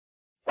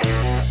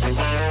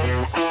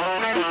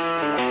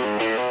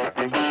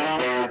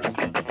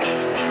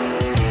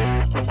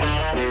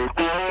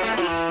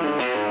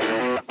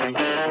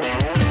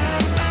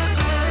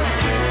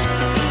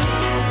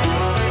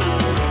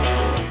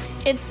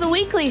the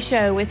weekly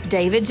show with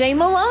David J.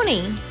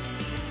 Maloney.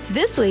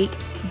 This week,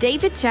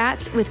 David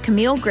chats with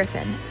Camille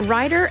Griffin,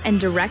 writer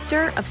and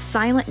director of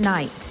Silent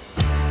Night.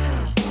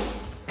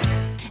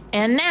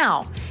 And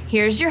now,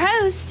 here's your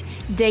host,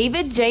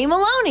 David J.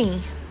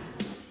 Maloney.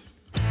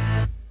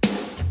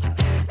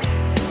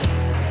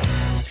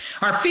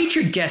 Our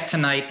featured guest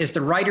tonight is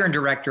the writer and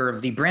director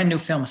of the brand new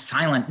film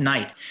Silent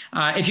Night.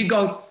 If you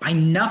go by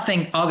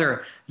nothing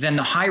other than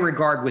the high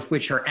regard with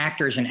which her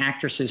actors and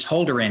actresses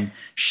hold her in,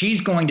 she's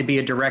going to be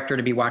a director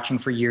to be watching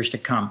for years to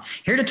come.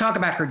 Here to talk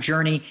about her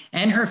journey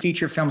and her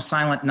feature film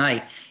Silent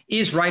Night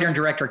is writer and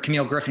director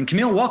Camille Griffin.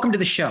 Camille, welcome to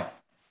the show.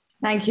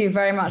 Thank you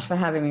very much for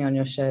having me on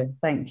your show.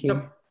 Thank you.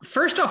 So,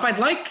 first off, I'd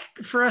like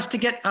for us to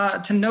get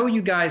to know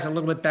you guys a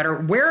little bit better.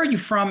 Where are you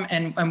from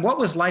and what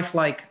was life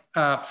like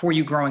for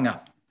you growing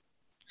up?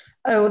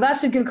 Oh, well,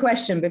 that's a good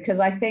question,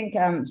 because I think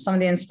some of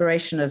the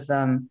inspiration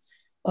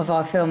of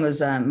our film was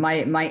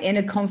my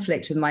inner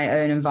conflict with my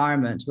own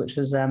environment, which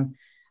was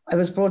I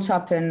was brought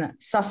up in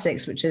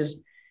Sussex, which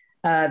is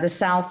the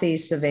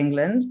southeast of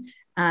England,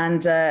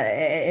 and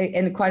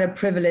in quite a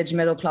privileged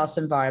middle-class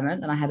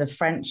environment. And I had a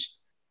French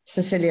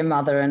Sicilian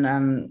mother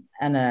and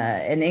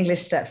an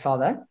English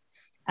stepfather,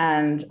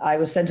 and I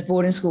was sent to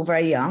boarding school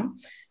very young.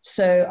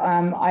 So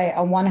I,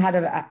 on one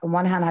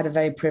hand, had a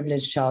very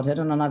privileged childhood,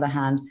 and on the other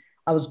hand,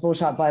 I was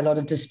brought up by a lot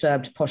of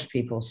disturbed posh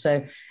people.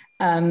 So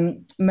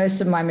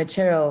most of my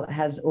material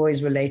has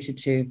always related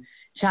to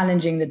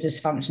challenging the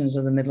dysfunctions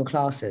of the middle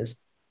classes.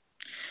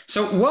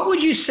 So what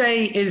would you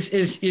say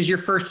is your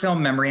first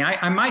film memory?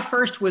 My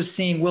first was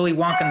seeing Willy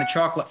Wonka and the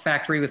Chocolate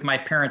Factory with my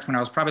parents when I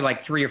was probably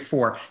like 3 or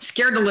 4.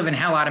 Scared the living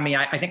hell out of me.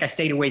 I think I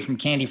stayed away from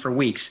candy for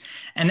weeks.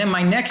 And then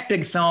my next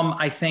big film,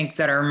 I think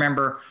that I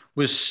remember,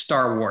 was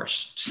Star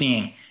Wars,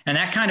 seeing. And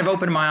that kind of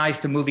opened my eyes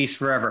to movies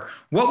forever.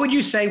 What would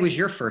you say was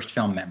your first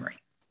film memory?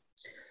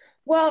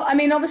 Well, I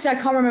mean, obviously, I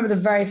can't remember the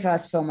very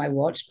first film I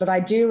watched, but I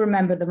do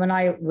remember that when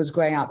I was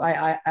growing up,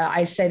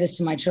 I say this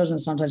to my children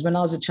sometimes. When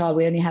I was a child,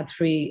 we only had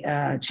 3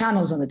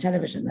 channels on the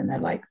television, and they're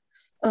like,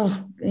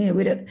 "Oh, yeah,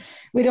 we don't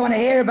want to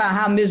hear about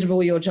how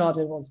miserable your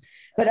childhood was."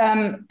 But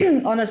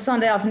on a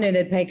Sunday afternoon,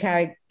 they'd play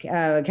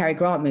Cary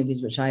Grant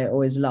movies, which I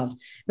always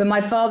loved. But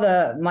my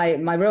father,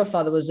 my real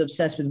father, was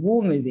obsessed with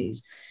war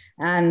movies,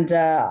 and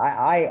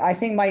I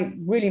think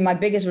my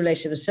biggest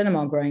relationship with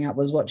cinema growing up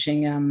was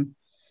watching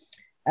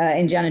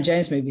Indiana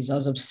Jones movies. I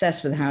was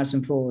obsessed with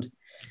Harrison Ford,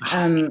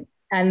 and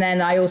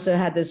then I also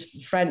had this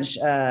French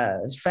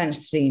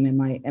theme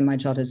in my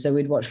childhood. So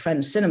we'd watch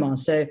French cinema.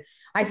 So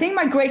I think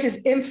my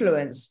greatest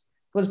influence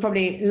was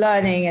probably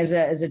learning as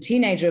a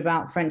teenager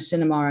about French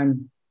cinema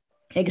and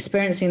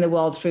experiencing the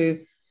world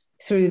through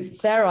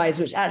their eyes,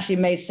 which actually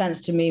made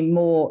sense to me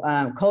more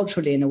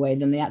culturally in a way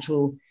than the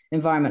actual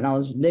environment I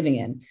was living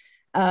in.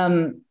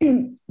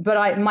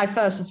 But my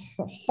first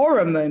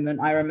horror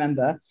moment, I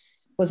remember,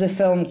 was a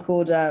film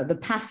called The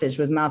Passage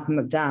with Malcolm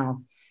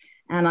McDowell.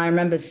 And I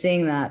remember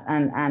seeing that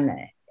and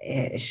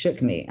it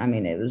shook me. I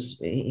mean,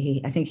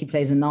 I think he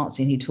plays a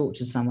Nazi and he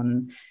tortures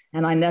someone,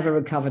 and I never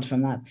recovered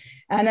from that.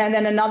 And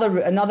then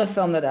another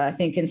film that I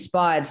think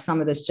inspired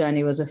some of this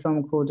journey was a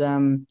film called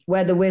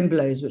Where the Wind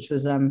Blows, which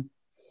was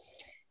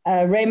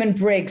Raymond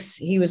Briggs.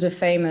 He was a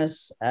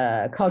famous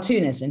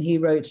cartoonist, and he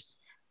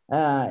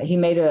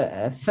made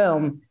a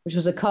film, which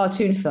was a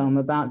cartoon film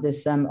about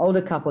this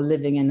older couple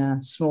living in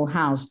a small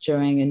house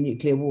during a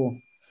nuclear war.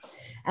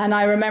 And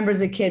I remember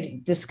as a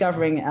kid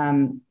discovering,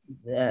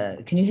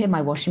 can you hear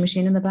my washing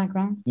machine in the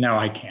background? No,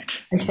 I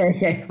can't.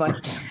 Okay, fine.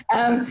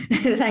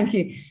 Thank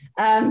you.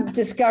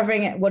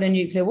 Discovering what a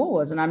nuclear war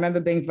was. And I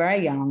remember being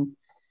very young,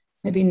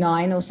 maybe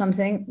 9 or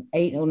something,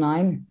 8 or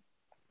 9.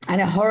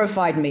 And it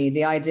horrified me,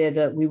 the idea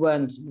that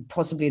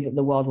that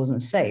the world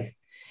wasn't safe.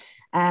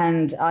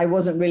 And I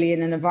wasn't really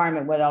in an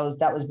environment where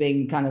that was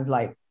being kind of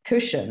like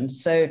cushioned.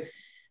 So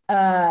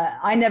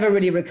I never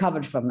really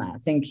recovered from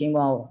that, thinking,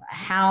 well,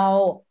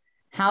 how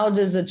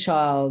does a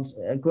child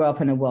grow up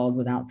in a world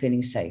without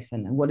feeling safe?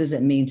 And what does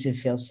it mean to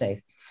feel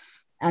safe?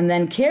 And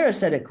then Keira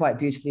said it quite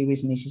beautifully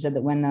recently. She said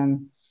that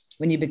when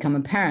you become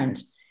a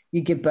parent,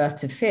 you give birth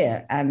to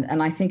fear.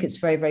 And I think it's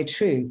very, very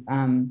true.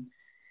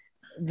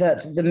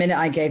 That the minute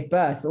I gave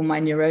birth, all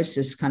my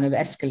neurosis kind of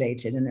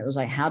escalated. And it was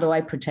like, how do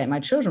I protect my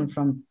children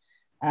from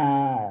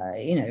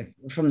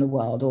the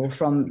world or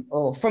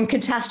from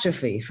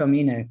catastrophe, from,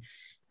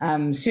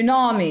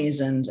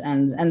 tsunamis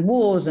and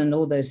wars and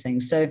all those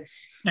things. So,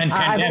 and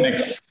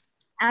pandemics.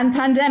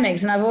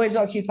 And I've always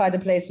occupied a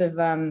place of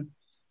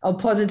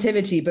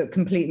positivity, but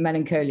complete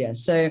melancholia.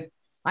 So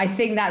I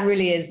think that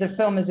really is, the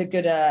film is a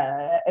good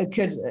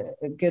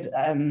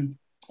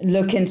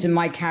look into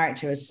my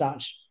character as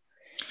such.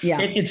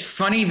 Yeah. It's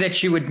funny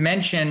that you would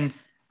mention,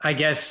 I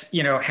guess,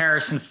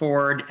 Harrison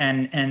Ford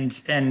and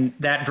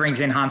that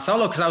brings in Han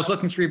Solo, because I was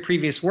looking through your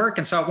previous work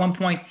and saw at one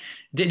point,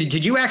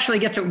 did you actually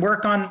get to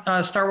work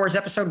on Star Wars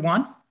Episode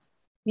 1?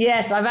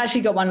 Yes, I've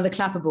actually got one of the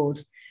clapper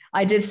boards.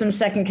 I did some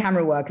second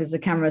camera work as a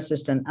camera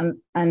assistant,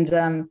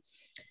 and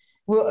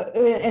well,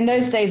 in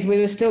those days we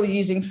were still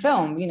using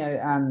film,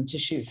 to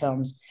shoot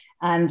films.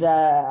 And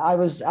I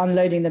was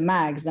unloading the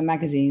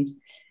magazines,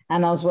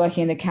 and I was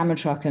working in the camera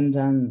truck, and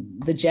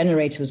the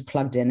generator was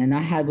plugged in,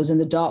 and was in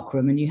the dark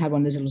room, and you had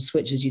one of those little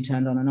switches you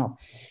turned on and off.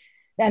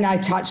 Then I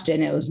touched it,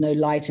 and it was no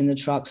light in the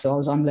truck, so I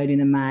was unloading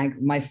the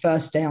mag. My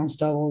first day on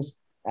Star Wars,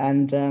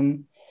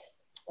 and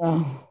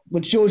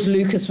which George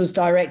Lucas was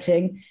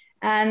directing.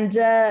 And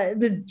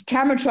the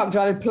camera truck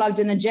driver plugged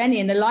in the Jenny,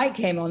 and the light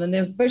came on, and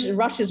the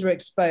rushes were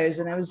exposed,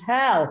 and it was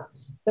hell.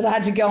 But I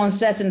had to go on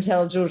set and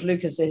tell George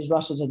Lucas that his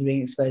rushes were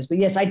being exposed. But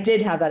yes, I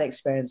did have that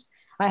experience.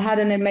 I had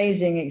an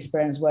amazing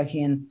experience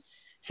working in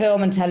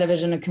film and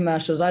television and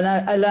commercials.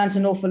 I learned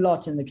an awful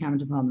lot in the camera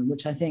department,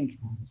 which I think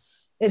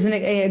is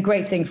a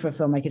great thing for a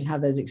filmmaker to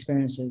have those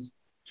experiences.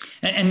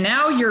 And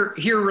now you're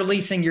here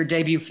releasing your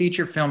debut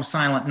feature film,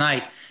 Silent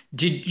Night.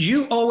 Did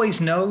you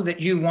always know that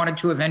you wanted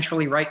to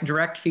eventually write and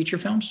direct feature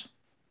films?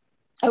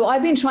 Oh,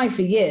 I've been trying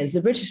for years.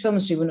 The British Film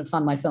Industry wouldn't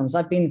fund my films.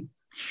 I've been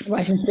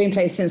writing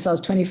screenplays since I was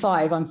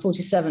 25. I'm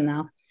 47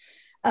 now.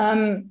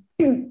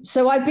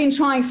 So I've been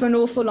trying for an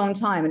awful long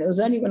time. And it was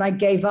only when I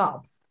gave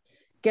up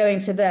going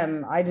to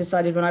them, I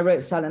decided when I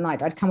wrote Silent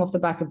Night, I'd come off the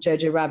back of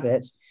Jojo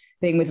Rabbit,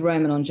 being with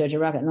Roman on Jojo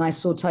Rabbit. And I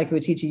saw Taika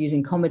Waititi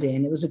using comedy,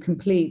 and it was a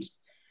complete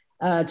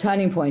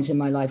turning point in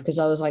my life, because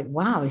I was like,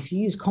 wow, if you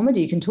use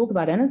comedy, you can talk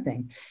about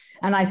anything.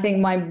 And I think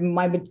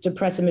my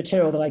depressive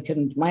material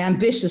my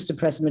ambitious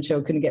depressive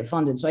material couldn't get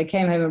funded. So I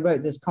came home and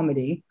wrote this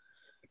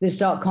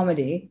dark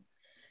comedy,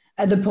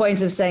 at the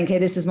point of saying, okay,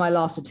 this is my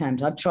last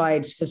attempt. I've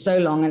tried for so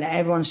long, and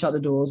everyone shut the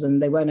doors,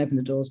 and they won't open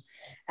the doors.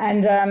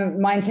 And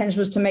my intention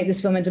was to make this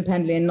film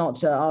independently and not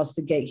to ask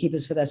the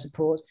gatekeepers for their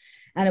support.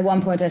 And at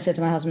one point I said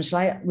to my husband, shall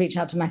I reach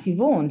out to Matthew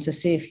Vaughn to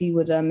see if he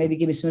would maybe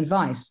give me some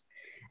advice?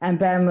 And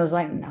Ben was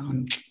like,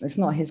 no, it's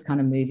not his kind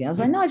of movie. I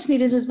was like, no, I just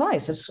needed his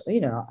advice,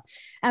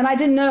 and I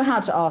didn't know how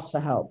to ask for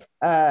help.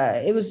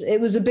 It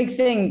was a big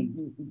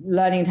thing,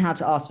 learning how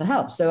to ask for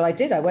help. So I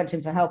did. I went to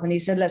him for help, and he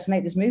said, let's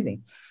make this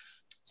movie.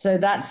 So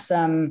that's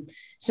so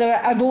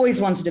I've always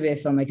wanted to be a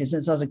filmmaker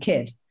since I was a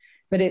kid,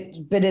 but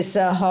it's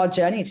a hard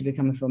journey to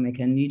become a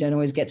filmmaker, and you don't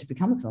always get to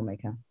become a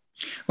filmmaker.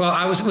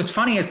 Well, what's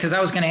funny is because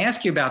I was going to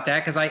ask you about that,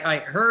 because I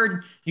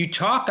heard you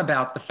talk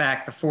about the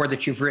fact before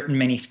that you've written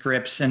many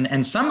scripts,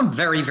 and some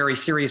very, very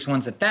serious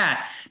ones at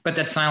that, but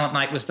that Silent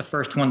Night was the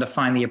first one to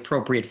find the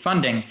appropriate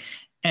funding.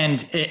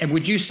 And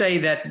would you say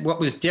that what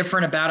was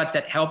different about it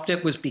that helped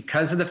it was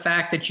because of the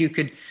fact that you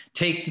could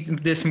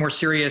take this more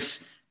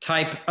serious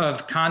type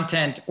of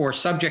content or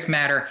subject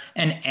matter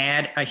and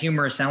add a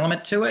humorous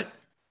element to it?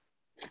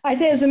 I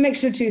think it was a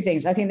mixture of two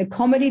things. I think the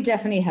comedy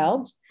definitely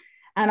helped.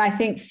 And I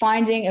think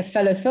finding a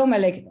fellow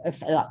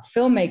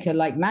filmmaker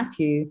like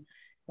Matthew,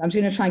 I'm just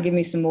going to try and give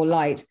me some more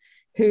light,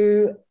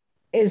 who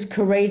is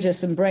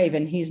courageous and brave.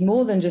 And he's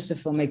more than just a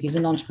filmmaker, he's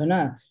an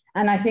entrepreneur.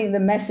 And I think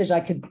the message I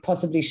could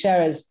possibly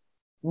share is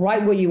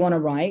write what you want to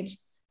write,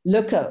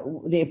 look at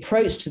the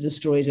approach to the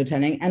stories you're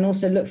telling, and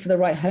also look for the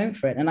right home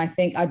for it. And I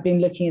think I'd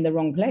been looking in the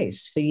wrong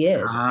place for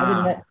years.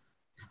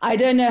 I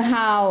don't know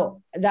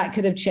how that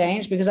could have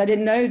changed, because I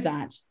didn't know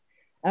that.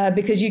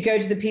 Because you go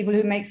to the people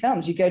who make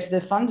films, you go to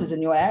the funders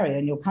in your area,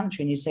 in your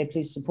country, and you say,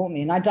 please support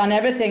me. And I'd done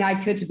everything I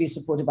could to be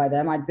supported by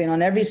them. I'd been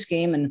on every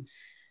scheme and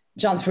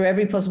jumped through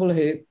every possible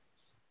hoop.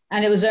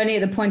 And it was only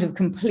at the point of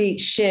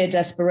complete sheer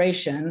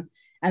desperation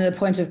and at the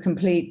point of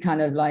complete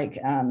kind of like,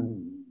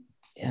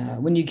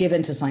 when you give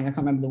into something, I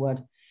can't remember the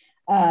word,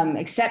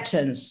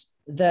 acceptance,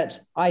 that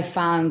I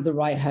found the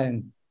right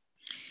home.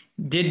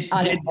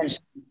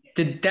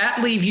 Did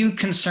that leave you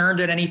concerned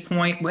at any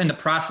point in the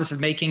process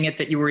of making it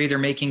that you were either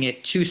making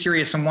it too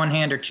serious on one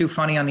hand or too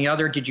funny on the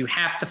other? Did you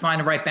have to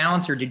find the right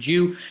balance, or did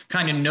you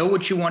kind of know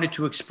what you wanted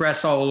to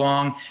express all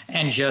along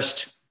and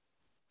just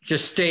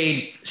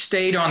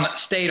stayed on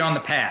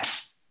the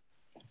path?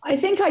 I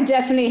think I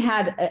definitely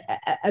had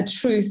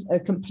a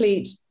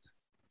complete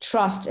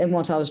trust in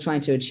what I was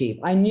trying to achieve.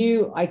 I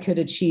knew I could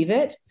achieve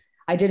it.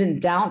 I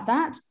didn't doubt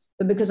that.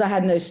 But because I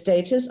had no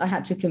status, I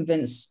had to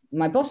convince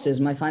my bosses,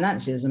 my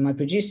financiers, and my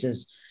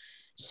producers.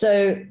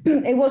 So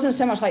it wasn't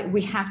so much like,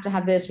 we have to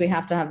have this, we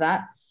have to have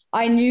that.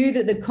 I knew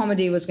that the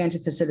comedy was going to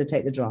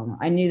facilitate the drama.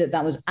 I knew that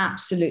that was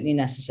absolutely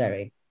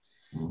necessary.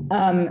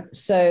 And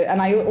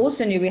I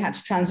also knew we had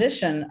to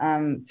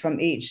transition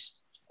from each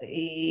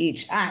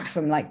act,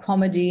 from like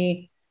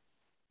comedy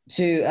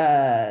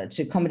to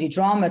comedy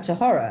drama to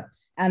horror,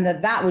 and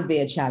that would be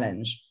a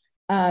challenge.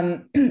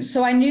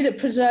 So I knew that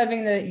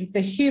preserving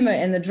the humor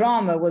in the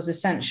drama was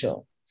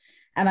essential.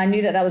 And I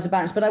knew that was a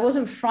balance, but I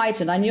wasn't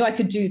frightened. I knew I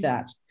could do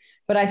that.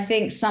 But I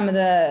think some of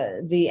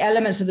the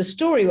elements of the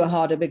story were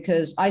harder,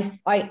 because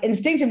I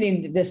instinctively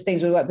knew these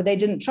things would work, but they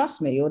didn't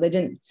trust me, or it's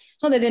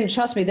not they didn't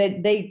trust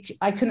me.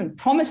 I couldn't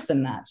promise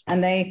them that.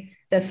 And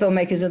they're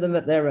filmmakers of them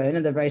at their own,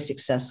 and they're very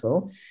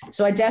successful.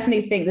 So I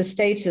definitely think the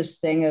status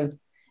thing of,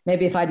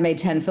 maybe if I'd made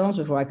 10 films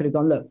before, I could have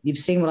gone, look, you've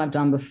seen what I've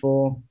done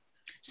before.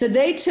 So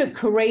they took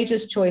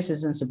courageous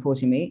choices in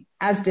supporting me,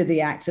 as did the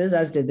actors,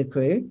 as did the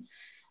crew.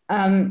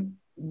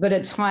 But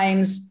at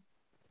times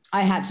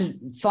I had to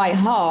fight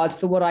hard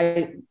for what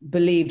I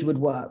believed would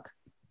work.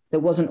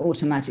 That wasn't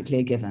automatically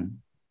a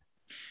given.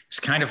 It's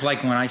kind of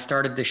like when I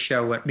started this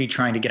show, me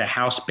trying to get a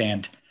house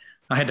band.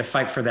 I had to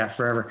fight for that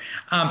forever.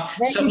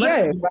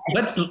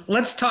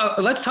 Let's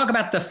talk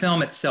about the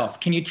film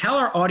itself. Can you tell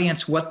our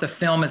audience what the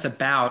film is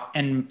about,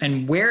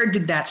 and where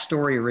did that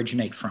story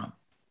originate from?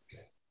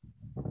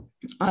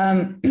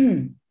 I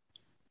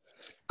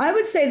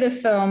would say the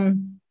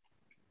film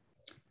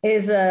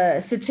is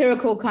a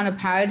satirical kind of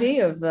parody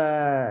of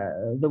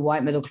the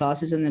white middle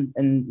classes in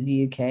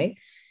the UK,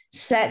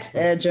 set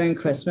during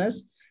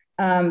Christmas,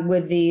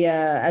 with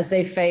as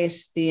they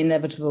face the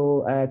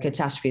inevitable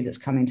catastrophe that's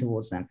coming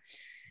towards them.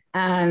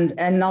 And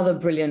another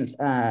brilliant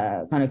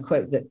kind of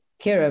quote that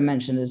Keira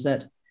mentioned is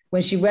that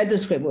when she read the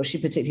script, what she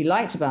particularly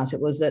liked about it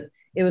was that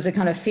it was a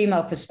kind of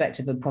female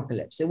perspective of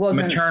apocalypse. It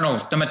wasn't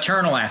the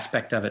maternal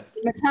aspect of it.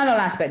 The maternal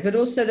aspect, but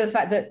also the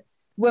fact that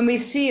when we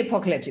see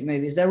apocalyptic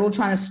movies, they're all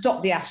trying to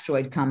stop the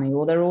asteroid coming,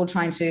 or they're all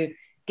trying to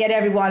get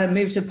everyone and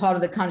move to a part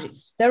of the country.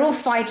 They're all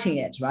fighting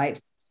it, right?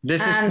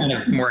 This is kind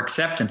of more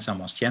acceptance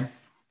almost, yeah?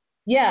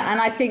 Yeah, and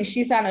I think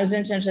she found it was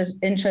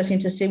interesting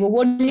to see, well,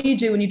 what do you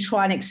do when you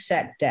try and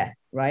accept death,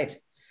 right?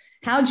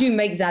 How do you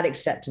make that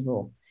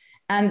acceptable?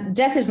 And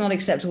death is not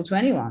acceptable to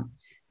anyone.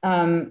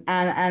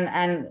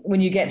 And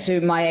when you get to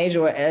my age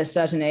or a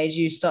certain age,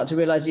 you start to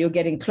realize that you're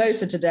getting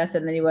closer to death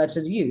than you were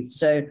to youth.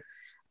 So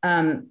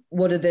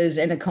what do those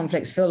inner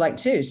conflicts feel like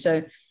too?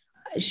 So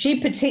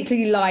she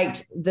particularly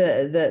liked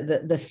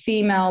the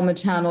female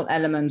maternal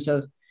element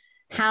of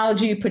how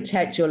do you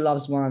protect your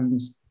loved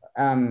ones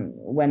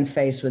when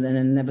faced with an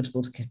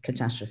inevitable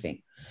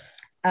catastrophe.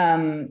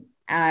 And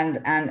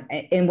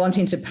in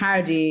wanting to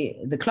parody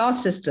the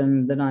class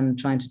system that I'm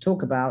trying to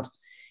talk about,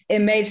 it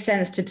made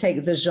sense to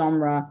take the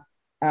genre,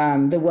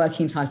 the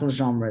working title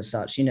genre as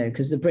such,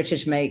 because the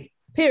British make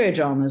period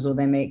dramas, or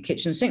they make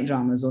kitchen sink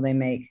dramas, or they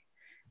make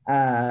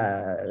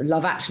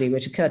Love Actually,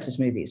 Richard Curtis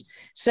movies.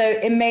 So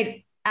it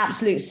made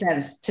absolute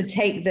sense to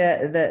take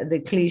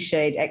the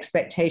cliched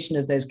expectation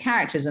of those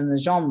characters and the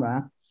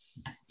genre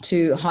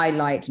to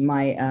highlight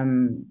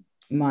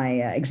my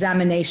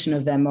examination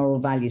of their moral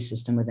value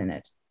system within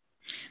it.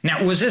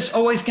 Now, was this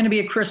always going to be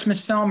a Christmas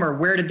film, or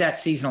where did that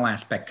seasonal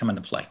aspect come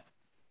into play?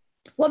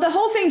 Well, the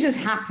whole thing just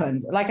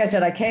happened. Like I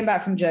said, I came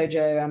back from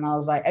Jojo and I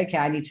was like, okay,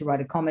 I need to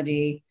write a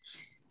comedy.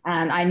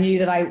 And I knew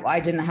that I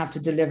didn't have to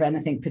deliver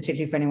anything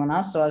particularly for anyone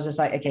else. So I was just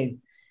like, okay,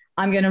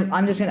 I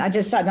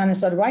just sat down and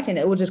started writing.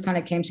 It all just kind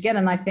of came together.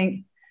 And I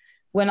think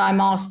when I'm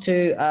asked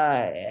to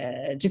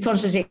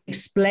consciously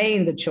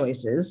explain the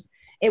choices,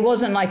 it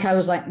wasn't like I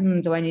was like,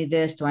 do I need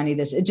this? Do I need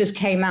this? It just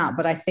came out.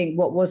 But I think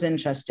what was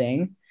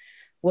interesting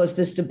was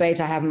this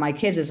debate I have with my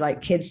kids is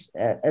like, kids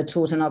are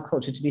taught in our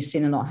culture to be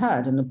seen and not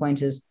heard. And the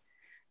point is,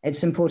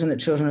 it's important that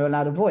children are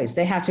allowed a voice.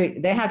 They have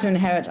to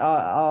inherit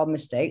our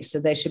mistakes, so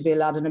they should be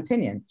allowed an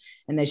opinion,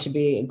 and they should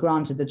be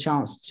granted the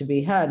chance to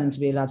be heard and to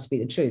be allowed to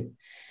speak the truth.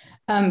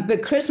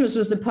 But Christmas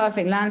was the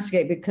perfect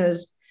landscape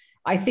because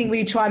I think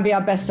we try and be our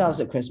best selves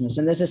at Christmas,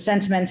 and there's a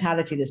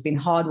sentimentality that's been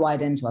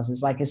hardwired into us.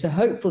 It's like it's a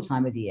hopeful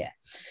time of the year.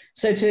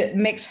 So to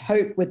mix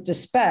hope with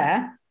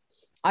despair,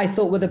 I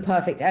thought were the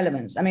perfect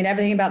elements. I mean,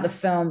 everything about the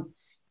film,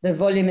 the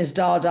volume is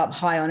dialed up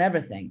high on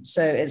everything.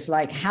 So it's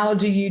like, how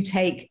do you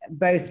take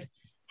both?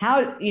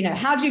 How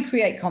do you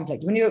create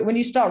conflict? When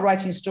you start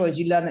writing stories,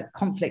 you learn that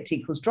conflict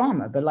equals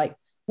drama, but like,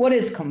 what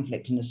is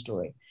conflict in a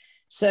story?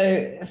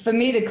 So for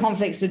me, the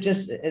conflicts are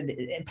just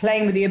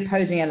playing with the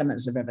opposing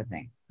elements of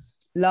everything: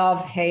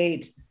 love,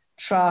 hate,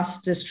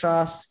 trust,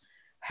 distrust,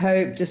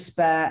 hope,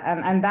 despair.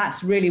 And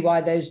that's really why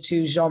those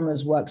two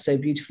genres work so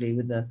beautifully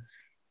with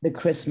the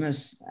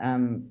Christmas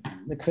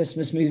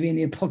movie and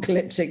the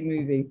apocalyptic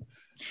movie.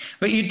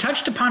 But you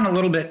touched upon a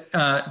little bit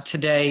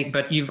today,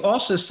 but you've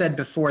also said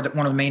before that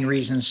one of the main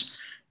reasons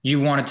you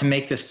wanted to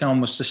make this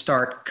film was to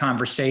start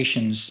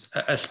conversations,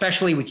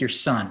 especially with your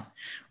son.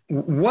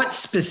 What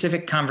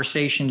specific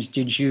conversations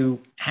did you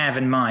have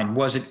in mind?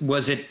 Was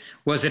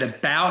it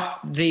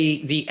about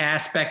the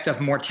aspect of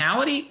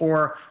mortality,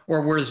 or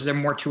was there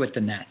more to it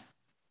than that?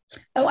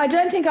 Oh, I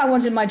don't think I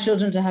wanted my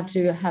children to have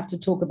to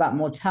talk about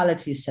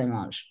mortality so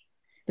much,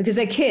 because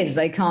they're kids.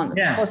 They can't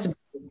possibly.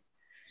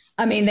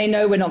 I mean, they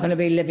know we're not going to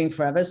be living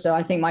forever. So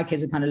I think my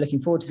kids are kind of looking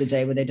forward to the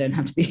day where they don't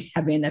have to be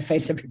having in their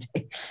face every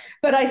day.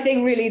 But I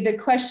think really the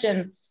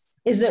question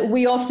is that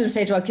we often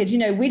say to our kids,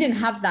 we didn't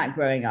have that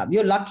growing up.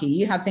 You're lucky.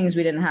 You have things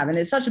we didn't have. And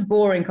it's such a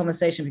boring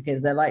conversation for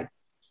kids. They're like,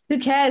 who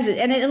cares?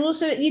 And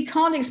also, you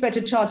can't expect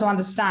a child to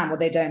understand what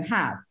they don't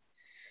have.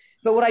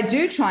 But what I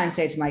do try and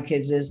say to my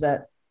kids is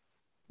that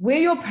we're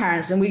your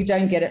parents and we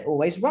don't get it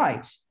always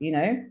right,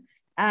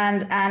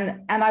 And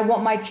I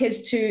want my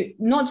kids to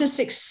not just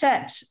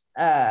accept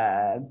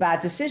bad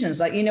decisions.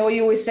 Like, what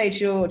you always say to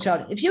your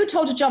child, if you were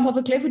told to jump off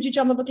a cliff, would you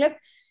jump off a cliff?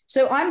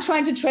 So I'm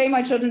trying to train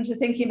my children to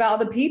thinking about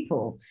other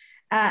people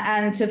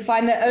and to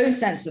find their own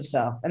sense of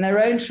self and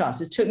their own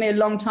trust. It took me a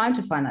long time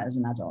to find that as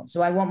an adult.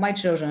 So I want my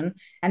children,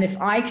 and if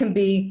I can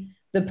be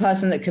the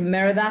person that can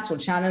mirror that or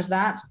challenge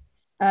that,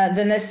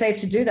 then they're safe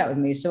to do that with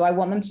me. So I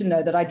want them to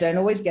know that I don't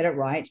always get it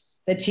right.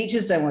 Their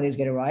teachers don't always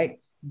get it right.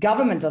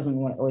 Government doesn't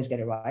always get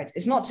it right.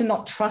 It's not to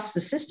not trust the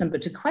system,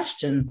 but to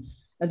question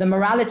the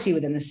morality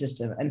within the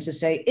system, and to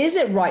say, is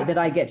it right that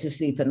I get to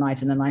sleep at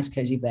night in a nice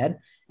cozy bed,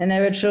 and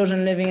there are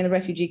children living in the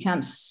refugee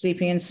camps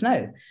sleeping in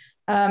snow?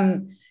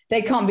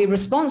 They can't be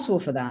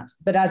responsible for that,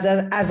 but as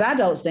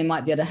adults, they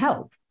might be able to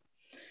help.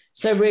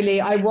 So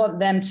really, I want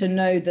them to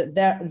know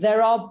that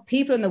there are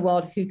people in the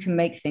world who can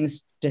make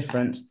things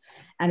different.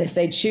 And if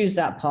they choose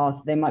that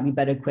path, they might be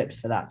better equipped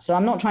for that. So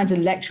I'm not trying to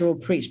lecture or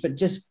preach, but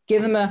just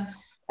give them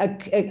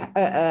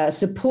a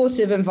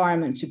supportive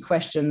environment to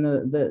question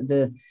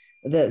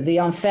the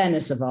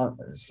unfairness of our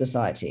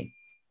society.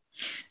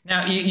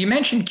 Now, you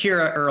mentioned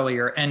Keira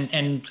earlier,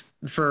 and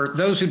for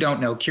those who don't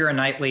know, Keira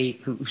Knightley,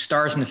 who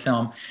stars in the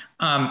film,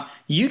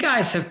 you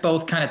guys have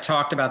both kind of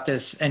talked about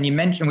this, and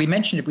we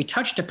mentioned it, we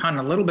touched upon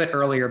it a little bit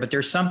earlier, but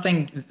there's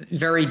something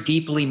very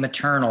deeply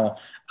maternal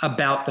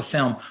about the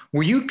film.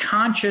 Were you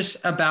conscious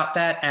about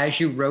that as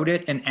you wrote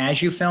it and as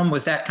you filmed?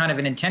 Was that kind of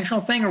an intentional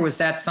thing, or was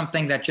that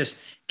something that just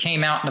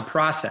came out in the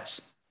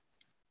process?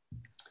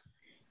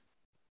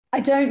 I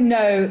don't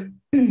know.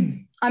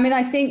 I mean,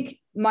 I think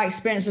my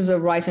experience as a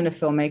writer and a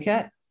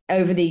filmmaker,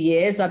 over the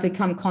years, I've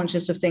become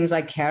conscious of things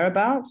I care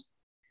about.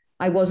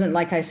 I wasn't,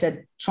 like I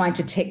said, trying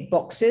to tick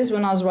boxes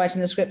when I was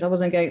writing the script. I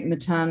wasn't going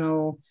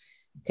maternal,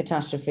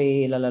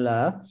 catastrophe, la, la,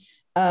 la.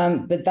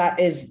 But that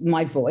is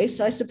my voice,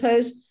 I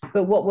suppose.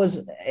 But what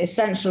was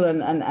essential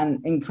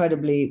and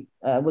incredibly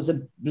was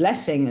a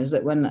blessing is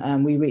that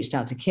when we reached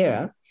out to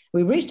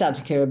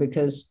Keira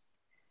because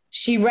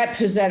she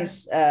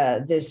represents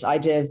this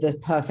idea of the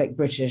perfect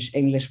British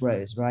English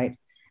rose, right?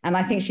 And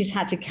I think she's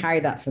had to carry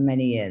that for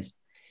many years.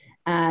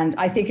 And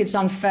I think it's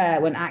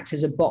unfair when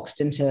actors are boxed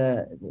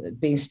into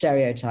being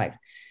stereotyped.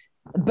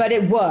 But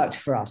it worked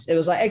for us. It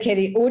was like, okay,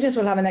 the audience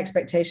will have an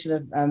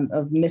expectation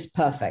of Miss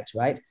Perfect,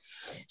 right?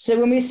 So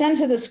when we sent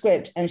her the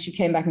script and she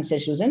came back and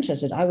said she was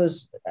interested, I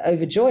was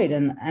overjoyed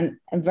and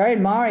very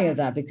admiring of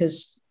that,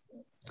 because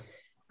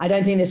I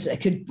don't think this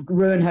could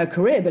ruin her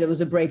career, but it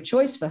was a brave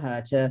choice for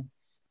her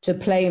to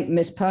play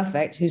Miss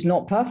Perfect, who's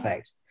not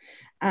perfect.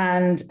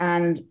 And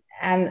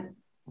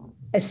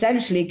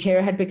essentially,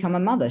 Keira had become a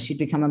mother. She'd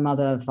become a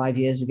mother 5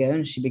 years ago,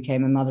 and she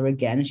became a mother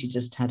again. She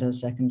just had her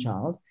second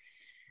child.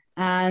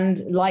 And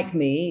like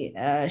me,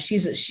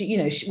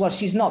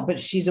 she's not, but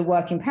she's a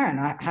working parent.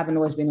 I haven't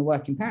always been a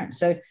working parent.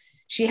 So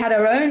she had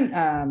her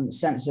own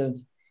sense of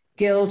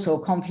guilt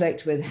or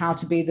conflict with how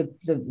to be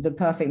the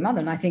perfect mother.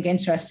 And I think,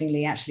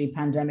 interestingly, actually,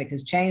 pandemic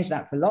has changed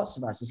that for lots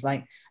of us. It's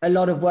like a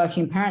lot of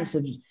working parents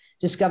have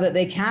discovered that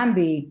they can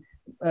be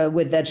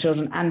with their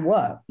children and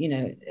work.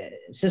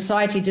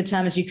 Society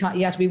determines you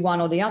have to be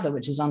one or the other,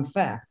 which is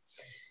unfair.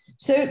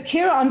 So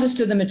Keira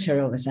understood the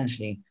material,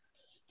 essentially.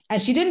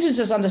 And she didn't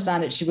just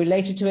understand it, she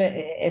related to it.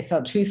 It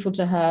felt truthful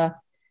to her.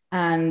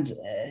 And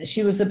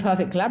she was the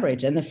perfect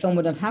collaborator. And the film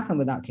wouldn't have happened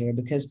without Keira,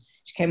 because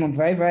she came on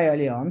very, very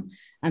early on.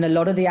 And a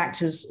lot of the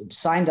actors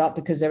signed up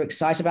because they're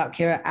excited about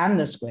Keira and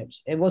the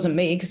script. It wasn't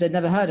me, because they'd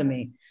never heard of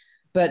me.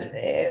 But,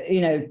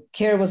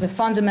 Keira was a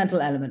fundamental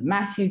element.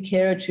 Matthew,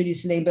 Keira, Trudy,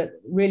 Celine, but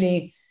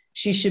really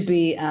she should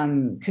be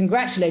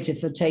congratulated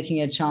for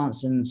taking a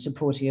chance and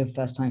supporting a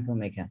first-time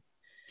filmmaker.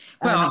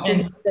 Well,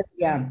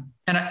 yeah.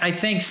 And I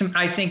think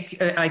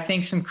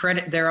some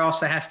credit there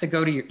also has to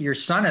go to your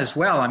son as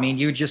well. I mean,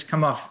 you just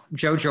come off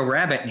Jojo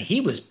Rabbit, and he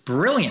was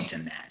brilliant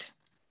in that.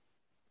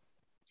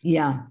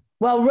 Yeah.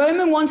 Well,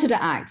 Roman wanted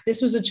to act.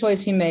 This was a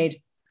choice he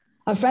made.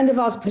 A friend of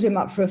ours put him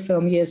up for a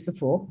film years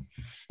before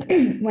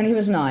when he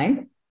was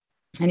 9,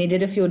 and he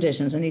did a few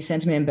auditions, and he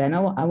said to me and Ben, I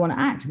want to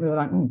act. And we were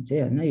like, oh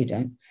dear, no, you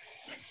don't.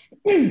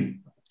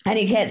 And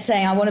he kept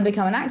saying, I want to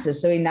become an actor.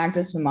 So he nagged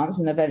us for months,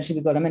 and eventually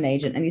we got him an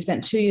agent, and he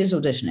spent 2 years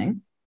auditioning,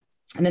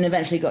 and then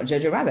eventually got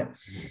Jojo Rabbit.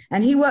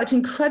 And he worked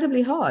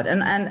incredibly hard.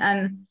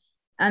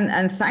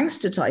 And thanks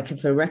to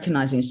Taika for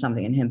recognizing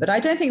something in him. But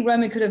I don't think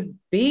Roman could have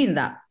been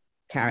that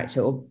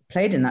character or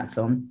played in that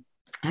film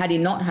had he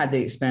not had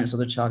the experience or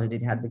the childhood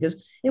he'd had,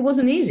 because it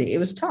wasn't easy. It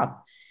was tough.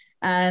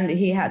 And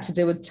he had to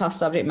deal with tough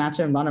subject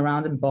matter and run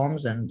around in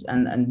bombs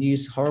and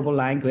use horrible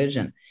language.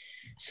 And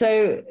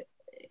so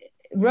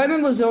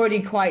Roman was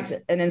already quite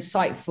an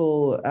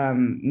insightful,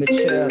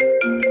 mature.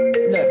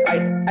 Look,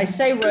 I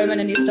say Roman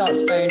and he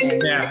starts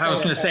phoning. Yeah, I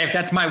was going to say, if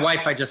that's my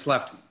wife, I just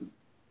left.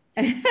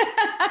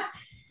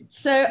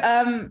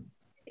 So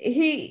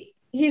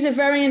he's a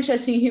very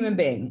interesting human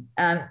being.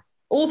 And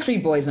all 3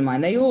 boys are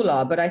mine. They all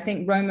are. But I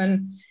think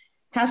Roman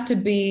has to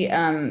be,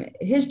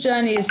 his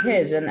journey is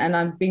his. And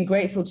I've been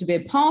grateful to be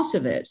a part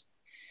of it.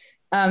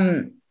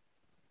 And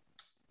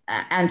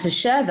to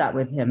share that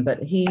with him,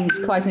 but he's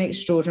quite an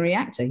extraordinary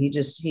actor. He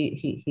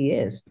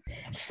is.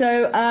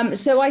 So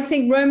I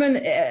think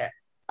Roman,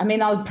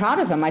 I'm proud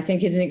of him. I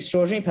think he's an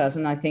extraordinary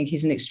person. I think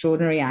he's an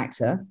extraordinary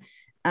actor.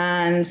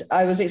 And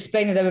I was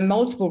explaining there were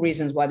multiple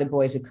reasons why the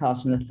boys are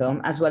cast in the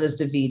film, as well as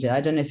Davida.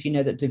 I don't know if you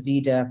know that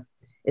Davida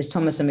is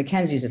Thomas and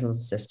Mackenzie's little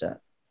sister.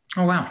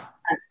 Oh, wow.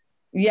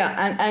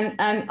 Yeah,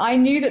 and I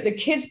knew that the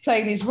kids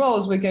playing these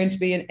roles were going to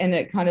be in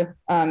a kind of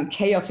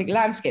chaotic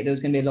landscape. There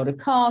was going to be a lot of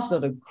cast, a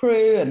lot of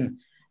crew, and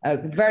a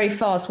very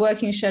fast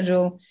working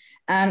schedule.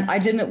 And I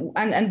didn't,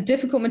 and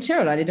difficult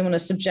material. I didn't want to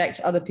subject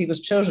other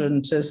people's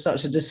children to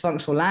such a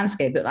dysfunctional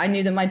landscape. But I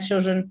knew that my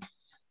children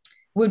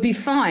would be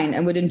fine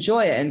and would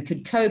enjoy it and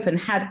could cope and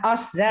had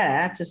us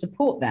there to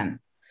support them,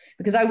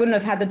 because I wouldn't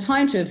have had the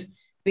time to have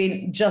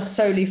been just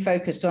solely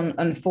focused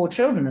on 4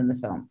 children in the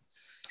film.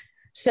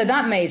 So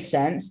that made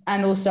sense.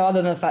 And also,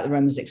 other than the fact that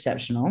Roman was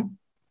exceptional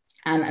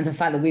and the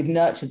fact that we've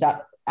nurtured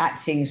that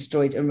acting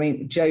story. I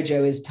mean,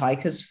 Jojo is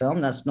Taika's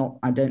film. That's not,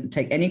 I don't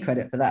take any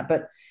credit for that,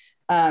 but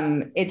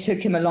it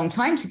took him a long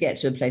time to get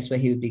to a place where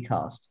he would be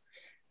cast.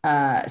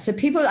 So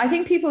I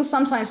think people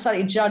sometimes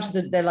slightly judge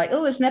that they're like,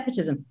 oh, it's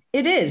nepotism.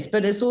 It is,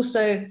 but it's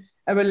also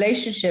a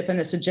relationship and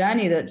it's a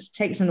journey that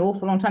takes an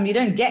awful long time. You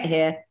don't get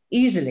here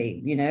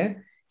easily, you know.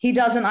 He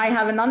doesn't, I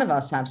have, and none of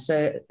us have.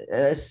 So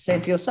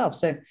same for yourself.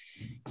 So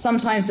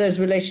sometimes those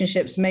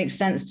relationships make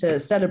sense to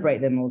celebrate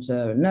them or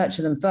to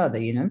nurture them further,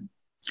 you know.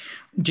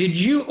 Did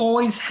you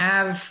always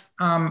have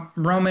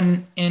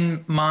Roman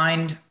in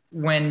mind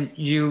when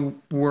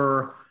you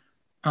were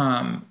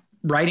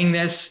writing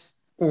this,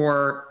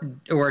 or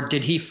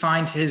did he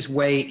find his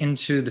way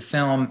into the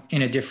film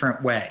in a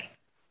different way?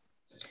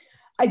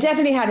 I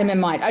definitely had him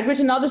in mind. I'd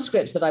written other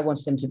scripts that I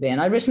wanted him to be in.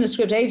 I'd written a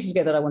script ages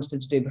ago that I wanted him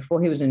to do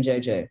before he was in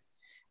Jojo.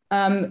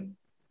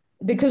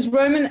 Because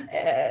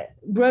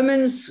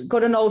Roman's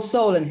got an old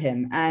soul in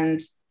him,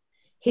 and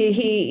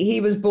he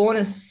was born,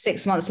 and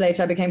 6 months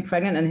later I became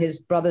pregnant, and his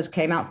brothers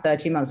came out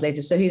 13 months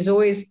later. So he's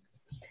always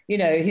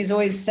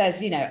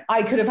says, you know,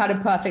 I could have had a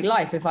perfect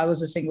life if I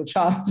was a single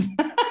child.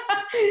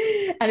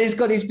 And he's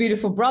got these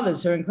beautiful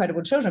brothers who are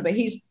incredible children, but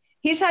he's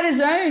had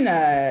his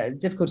own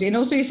difficulty, and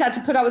also he's had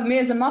to put up with me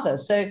as a mother.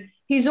 So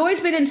he's always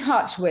been in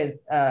touch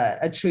with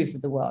a truth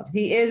of the world.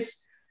 He is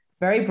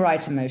very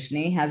bright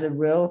emotionally, has a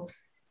real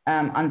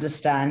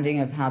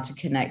understanding of how to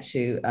connect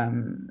to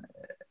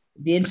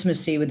the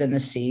intimacy within the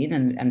scene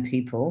and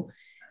people.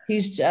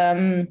 He's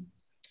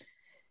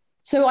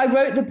so I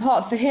wrote the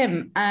part for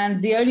him,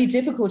 and the only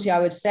difficulty I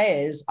would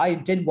say is I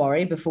did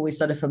worry before we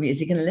started filming: is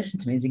he going to listen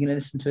to me? Is he going to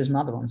listen to his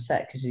mother on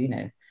set? Because, you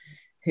know,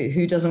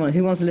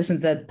 who wants to listen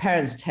to their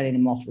parents telling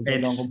them off?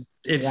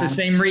 It's the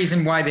same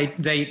reason why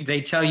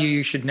they tell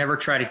you should never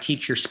try to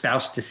teach your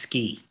spouse to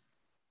ski.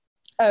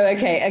 Oh,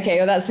 okay.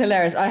 Well, that's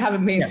hilarious. I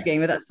haven't been skiing,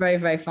 but that's very,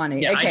 very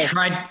funny. Yeah, okay.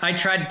 I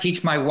tried to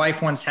teach my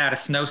wife once how to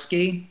snow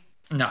ski.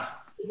 No.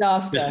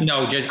 Disaster.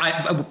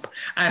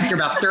 After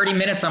about 30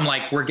 minutes, I'm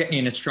like, we're getting you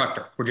an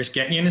instructor. We're just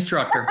getting you an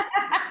instructor.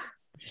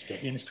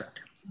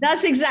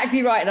 That's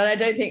exactly right. And I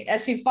don't think,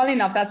 actually, funny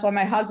enough, that's why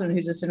my husband,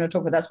 who's a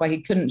cinematographer, that's why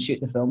he couldn't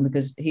shoot the film,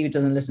 because he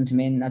doesn't listen to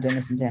me and I don't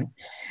listen to him.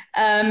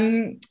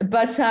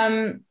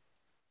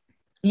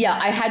 Yeah,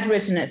 I had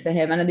written it for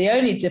him. And the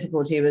only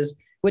difficulty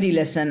was, would he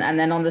listen? And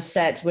then on the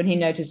set, when he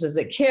notices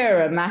that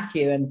Keira,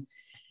 Matthew, and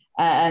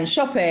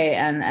Chope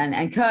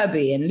and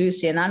Kirby and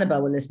Lucy and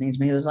Annabelle were listening to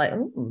me, he was like,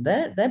 oh,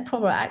 they're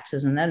proper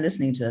actors and they're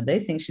listening to her. They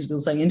think she's got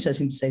something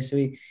interesting to say. So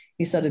he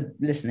started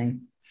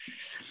listening.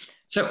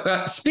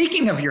 So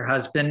speaking of your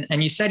husband,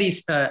 and you said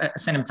he's a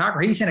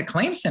cinematographer, he's an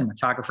acclaimed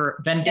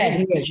cinematographer, Ben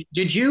Davis.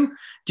 Did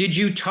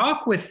you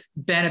talk with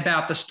Ben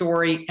about the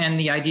story and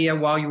the idea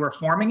while you were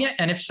forming it?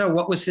 And if so,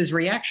 what was his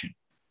reaction?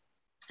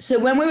 So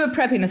when we were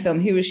prepping the film,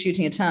 he was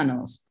shooting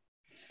Eternals.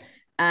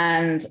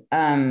 And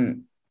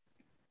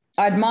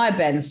I admire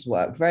Ben's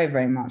work very,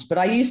 very much. But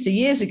I used to,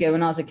 years ago,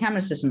 when I was a camera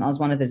assistant, I was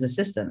one of his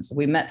assistants.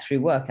 We met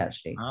through work,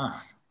 actually.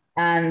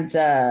 And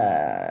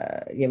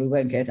we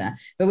won't go there.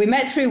 But we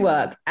met through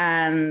work.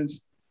 And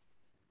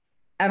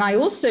I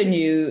also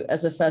knew,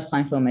 as a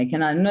first-time filmmaker,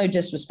 and no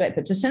disrespect,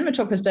 but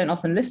cinematographers don't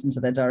often listen to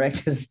their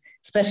directors,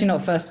 especially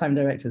not first-time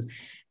directors.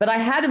 But I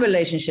had a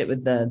relationship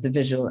with the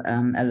visual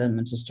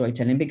element of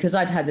storytelling because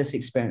I'd had this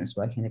experience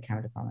working in the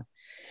camera department.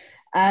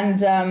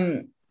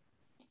 And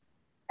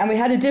we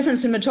had a different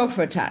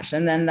cinematographer attached,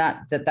 and then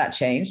that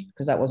changed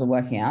because that wasn't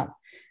working out.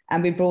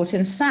 And we brought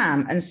in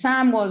Sam, and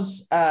Sam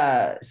was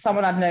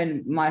someone I've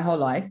known my whole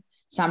life,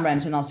 Sam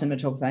Renton, our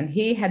cinematographer, and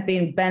he had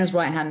been Ben's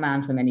right-hand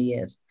man for many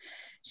years.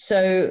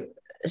 So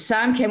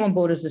Sam came on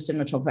board as the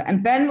cinematographer,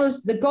 and Ben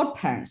was the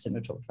godparent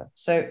cinematographer.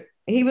 So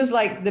he was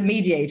like the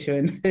mediator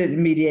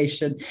in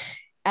mediation.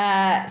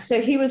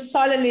 So he was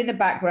silently in the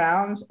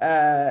background,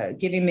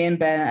 giving me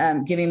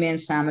and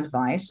Sam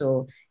advice,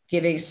 or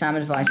giving Sam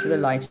advice for the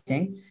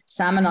lighting.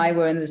 Sam and I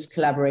were in this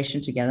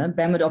collaboration together.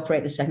 Ben would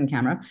operate the second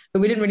camera, but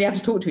we didn't really have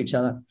to talk to each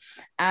other.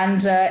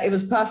 And it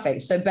was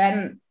perfect. So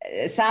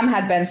Sam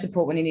had Ben's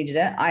support when he needed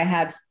it. I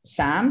had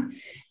Sam,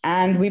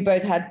 and we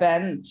both had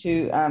Ben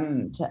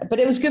but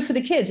it was good for the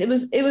kids. It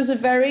was a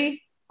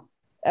very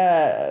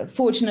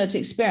fortunate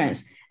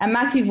experience. And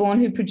Matthew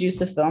Vaughn, who produced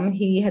the film,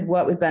 he had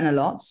worked with Ben a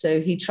lot.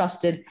 So he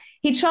trusted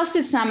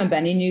Sam and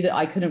Ben. He knew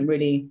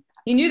that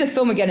he knew the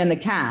film would get in the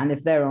can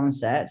if they were on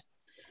set.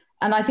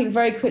 And I think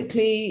very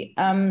quickly,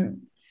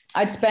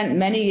 I'd spent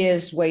many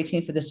years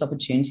waiting for this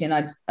opportunity,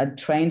 and I'd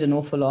trained an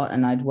awful lot,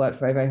 and I'd worked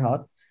very, very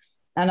hard.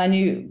 And I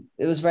knew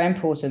it was very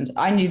important.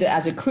 I knew that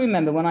as a crew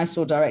member, when I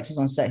saw directors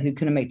on set who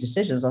couldn't make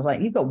decisions, I was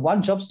like, you've got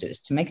one job to do, is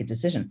to make a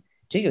decision.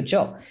 do your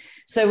job.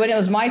 So when it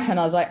was my turn,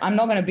 I was like, I'm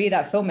not going to be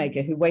that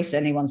filmmaker who wastes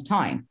anyone's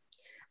time.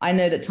 I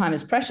know that time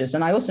is precious.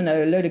 And I also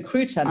know a load of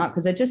crew turn up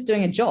because they're just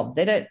doing a job.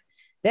 They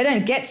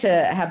don't get to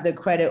have the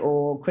credit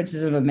or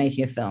criticism of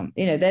making a film.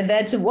 You know, they're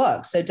there to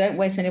work. So don't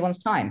waste anyone's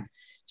time.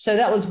 So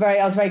I was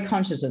very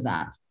conscious of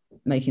that,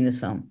 making this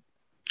film.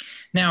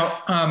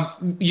 Now,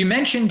 you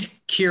mentioned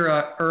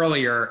Keira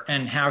earlier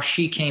and how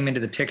she came into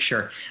the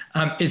picture.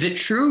 Is it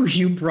true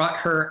you brought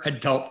her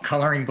adult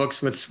coloring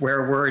books with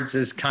swear words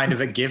as kind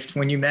of a gift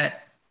when you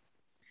met?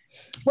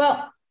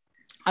 Well,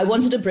 I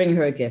wanted to bring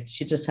her a gift.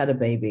 She just had a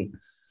baby.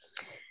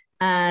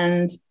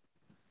 And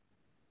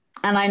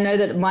I know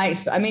that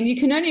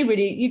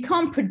you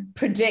can't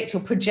predict or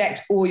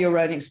project all your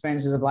own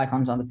experiences of life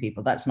onto other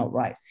people. That's not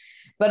right.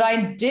 But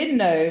I did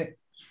know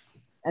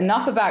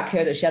enough about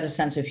Keira that she had a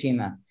sense of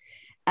humor.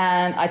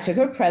 And I took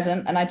her a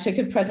present, and I took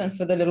a present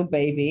for the little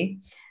baby.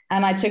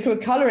 And I took her a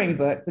coloring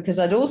book because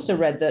I'd also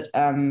read that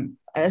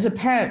as a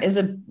parent,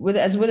 with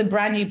a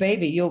brand new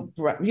baby, your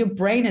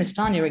brain is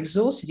done, you're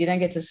exhausted, you don't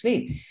get to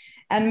sleep.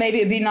 And maybe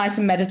it'd be nice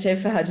and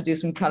meditative for her to do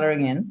some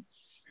coloring in.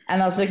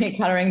 And I was looking at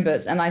coloring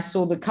books, and I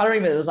saw the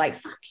coloring book that was like,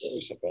 fuck you,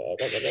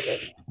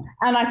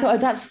 and I thought, oh,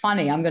 that's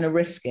funny, I'm going to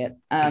risk it.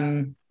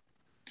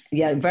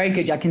 Yeah, very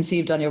good. I can see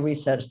you've done your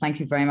research. Thank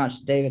you very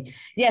much, David.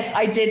 Yes,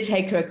 I did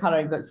take her a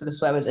coloring book for the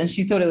swear words, and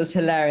she thought it was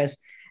hilarious.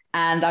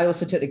 And I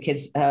also took the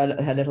kids,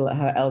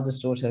 her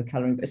eldest daughter, a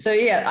coloring book. So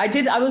yeah, I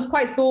did. I was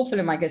quite thoughtful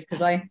in my gifts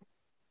because I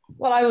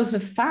was a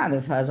fan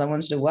of hers. I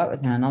wanted to work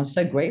with her, and I was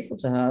so grateful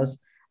to her.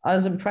 I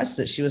was impressed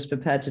that she was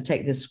prepared to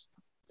take this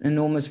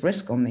enormous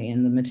risk on me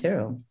in the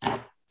material.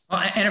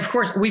 Well, and of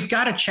course, we've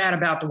got to chat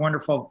about the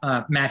wonderful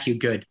Matthew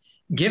Goode.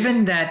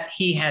 Given that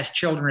he has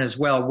children as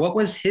well, what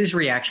was his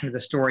reaction to the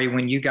story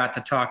when you got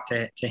to talk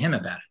to him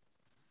about it?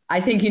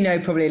 I think you know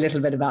probably a little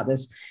bit about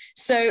this.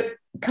 So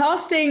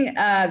casting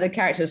the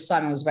character of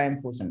Simon was very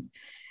important.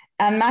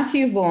 And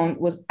Matthew Vaughn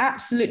was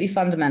absolutely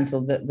fundamental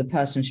that the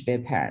person should be a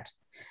parent.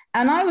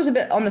 And I was a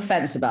bit on the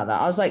fence about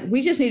that. I was like,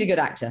 we just need a good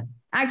actor.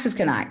 Actors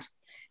can act.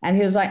 And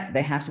he was like,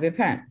 they have to be a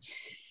parent.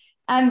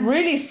 And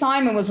really,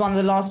 Simon was one of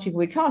the last people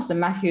we cast. And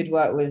Matthew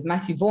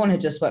Vaughn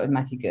had just worked with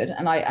Matthew Goode.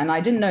 And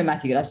I didn't know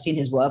Matthew Goode. I've seen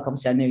his work.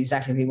 Obviously, I knew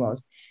exactly who he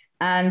was.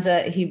 And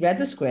he read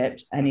the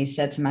script and he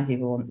said to Matthew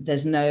Vaughn,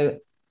 there's no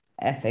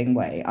effing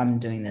way I'm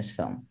doing this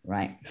film,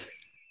 right?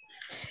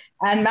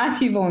 And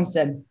Matthew Vaughn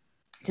said,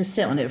 just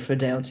sit on it for a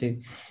day or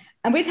two.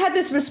 And we'd had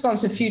this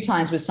response a few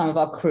times with some of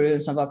our crew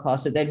and some of our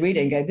cast that they'd read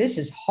it and go, this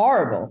is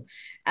horrible.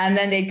 And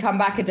then they'd come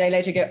back a day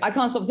later and go, I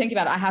can't stop thinking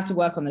about it. I have to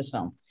work on this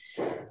film.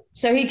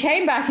 So he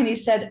came back and he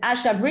said,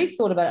 actually, I've really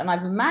thought about it and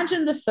I've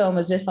imagined the film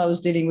as if I was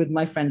dealing with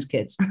my friend's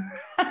kids.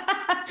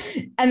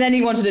 And then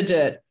he wanted to do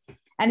it.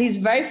 And he's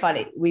very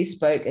funny. We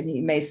spoke and he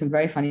made some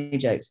very funny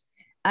jokes.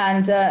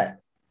 And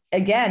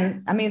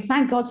again, I mean,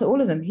 thank God to all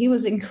of them. He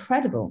was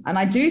incredible. And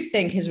I do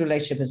think his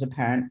relationship as a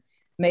parent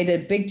made a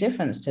big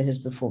difference to his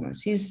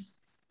performance. He's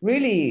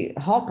really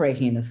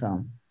heartbreaking in the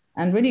film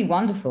and really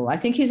wonderful. I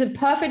think he's a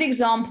perfect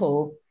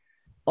example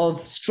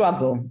of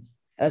struggle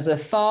as a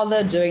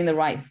father doing the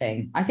right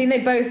thing. I think they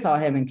both are,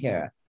 him and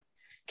Keira.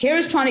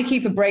 Keira's trying to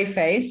keep a brave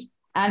face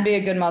and be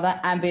a good mother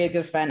and be a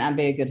good friend and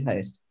be a good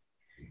host.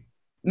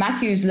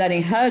 Matthew's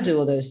letting her do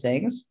all those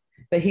things,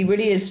 but he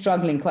really is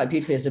struggling quite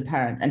beautifully as a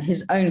parent and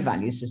his own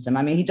value system.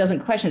 I mean, he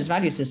doesn't question his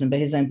value system, but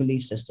his own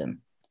belief system.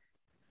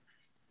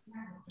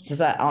 Does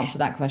that answer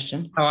that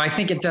question? Oh, I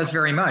think it does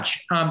very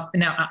much.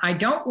 Now, I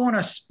don't want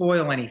to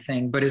spoil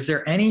anything, but is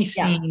there any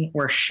scene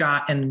or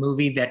shot in the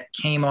movie that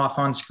came off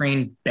on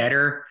screen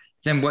better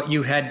than what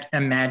you had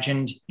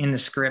imagined in the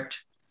script?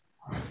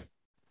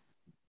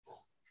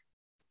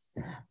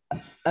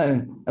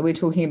 Oh, are we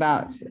talking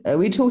about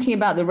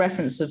the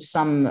reference of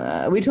some,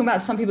 are we talking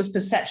about some people's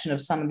perception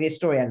of some of the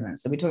story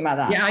elements? Are we talking about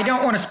that? Yeah, I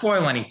don't want to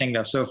spoil anything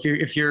though. So if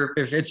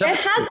it's there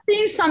has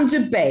been some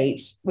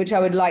debate, which I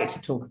would like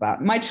to talk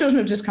about. My children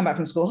have just come back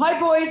from school. Hi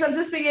boys, I'm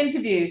just being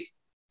interviewed.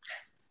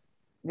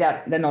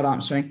 Yeah, they're not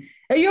answering.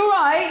 Are you all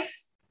right?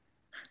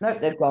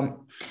 Nope, they've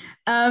gone.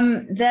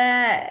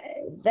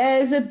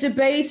 There's a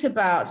debate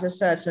about a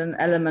certain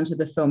element of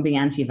the film being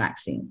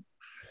anti-vaccine.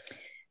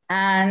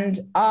 And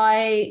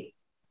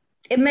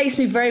it makes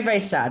me very, very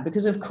sad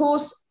because, of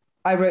course,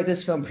 I wrote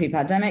this film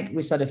pre-pandemic.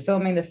 We started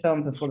filming the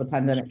film before the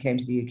pandemic came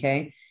to the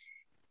UK.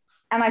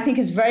 And I think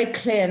it's very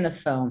clear in the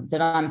film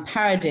that I'm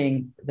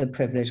parodying the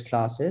privileged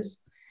classes,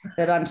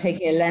 that I'm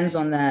taking a lens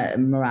on their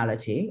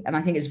morality. And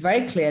I think it's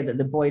very clear that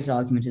the boy's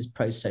argument is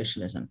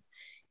pro-socialism.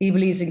 He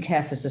believes in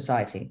care for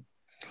society.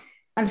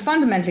 And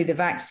fundamentally, the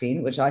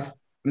vaccine, which I'm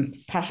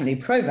passionately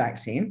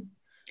pro-vaccine,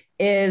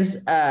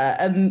 is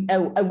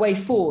a way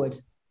forward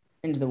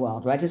into the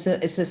world, right? It's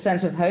a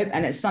sense of hope,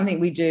 and it's something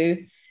we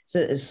do. It's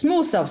a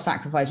small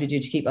self-sacrifice we do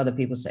to keep other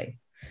people safe.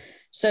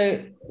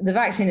 So the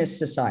vaccine is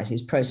society,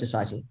 is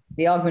pro-society.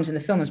 The argument in the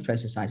film is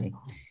pro-society.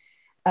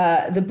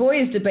 The boy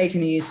is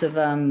debating the use of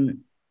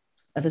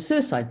of a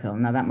suicide pill.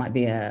 Now, that might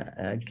be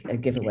a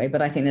giveaway,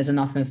 but I think there's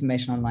enough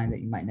information online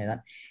that you might know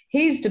that.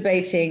 He's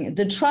debating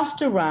the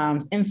trust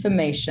around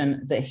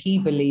information that he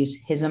believes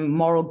his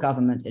immoral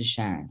government is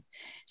sharing.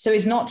 So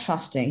he's not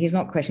questioning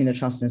the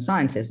trust in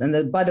scientists.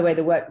 And by the way,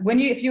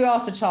 if you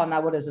ask a child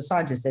now, what is a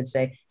scientist, they'd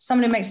say,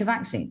 someone who makes a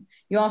vaccine.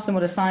 You ask them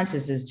what a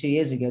scientist is 2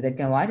 years ago, they'd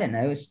go, I don't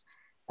know, it's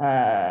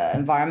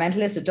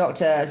environmentalist, a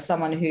doctor,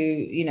 someone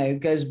who,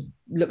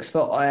 looks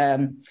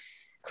for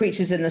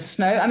creatures in the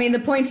snow. I mean, the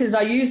point is,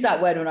 I used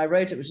that word when I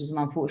wrote it, which is an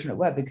unfortunate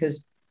word,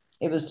 because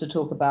it was to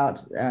talk about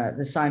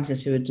the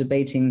scientists who are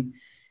debating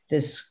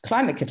this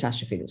climate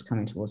catastrophe that's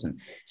coming towards them.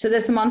 So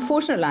there's some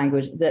unfortunate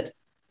language that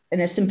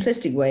in a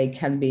simplistic way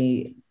can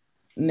be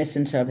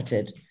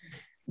misinterpreted.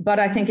 But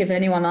I think if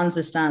anyone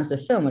understands the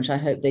film, which I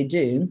hope they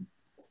do,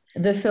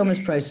 the film is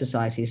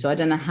pro-society. So I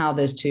don't know how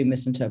those two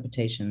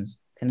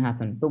misinterpretations can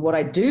happen. But what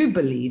I do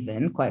believe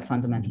in, quite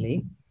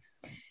fundamentally,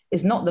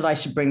 is not that I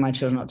should bring my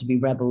children up to be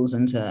rebels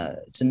and to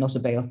not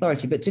obey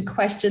authority, but to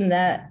question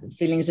their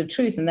feelings of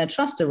truth and their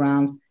trust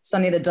around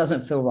something that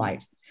doesn't feel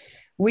right.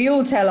 We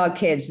all tell our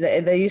kids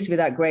that there used to be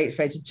that great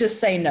phrase, just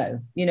say no.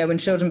 When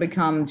children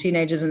become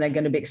teenagers and they're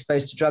going to be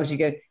exposed to drugs, you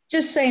go,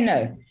 just say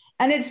no.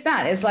 And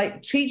it's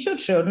like, teach your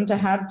children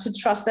to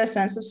trust their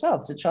sense of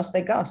self, to trust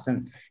their gut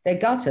and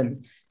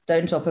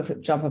don't jump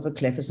off a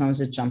cliff if someone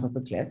says jump off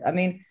a cliff. I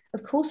mean,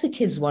 of course the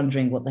kid's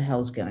wondering what the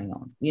hell's going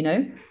on,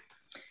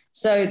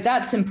 So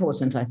that's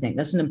important, I think.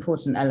 That's an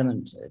important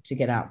element to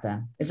get out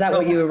there. Is that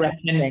what you were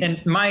referencing?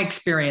 And my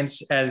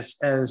experience as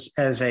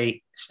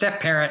a step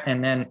parent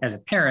and then as a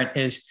parent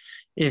is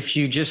if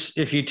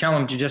you tell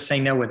them to just say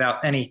no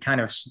without any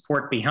kind of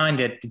support behind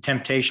it, the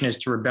temptation is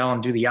to rebel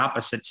and do the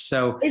opposite.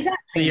 So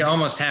exactly. You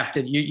almost have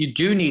to, you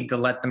do need to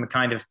let them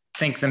kind of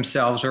think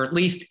themselves, or at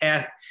least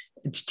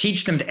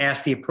teach them to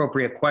ask the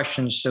appropriate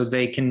questions so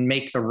they can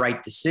make the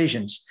right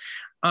decisions.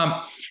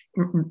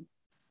 You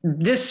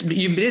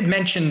did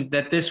mention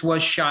that this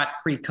was shot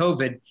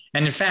pre-COVID.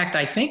 And in fact,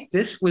 I think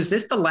this was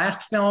the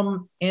last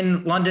film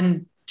in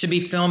London to be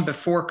filmed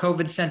before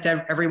COVID sent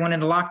everyone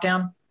into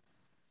lockdown?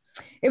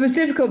 It was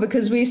difficult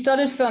because we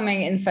started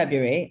filming in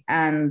February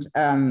and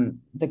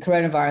the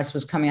coronavirus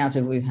was coming out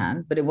of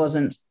Wuhan, but it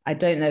wasn't, I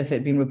don't know if it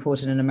had been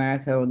reported in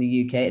America or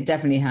the UK. It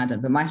definitely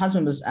hadn't. But my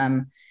husband was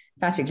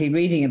emphatically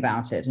reading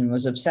about it and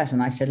was upset.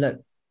 And I said, look,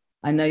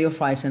 I know you're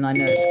frightened. I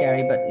know it's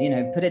scary, but,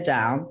 put it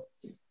down.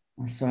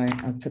 Sorry,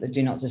 I'll put the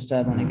do not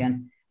disturb on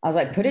again. I was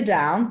like, put it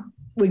down.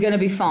 We're going to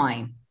be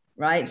fine,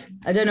 right?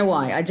 I don't know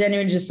why. I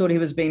genuinely just thought he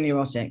was being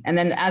neurotic. And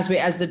then as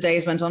the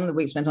days went on, the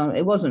weeks went on,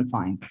 it wasn't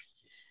fine.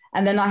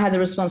 And then I had the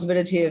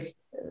responsibility of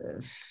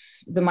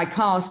my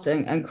cast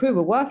and crew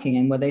were working,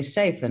 and were they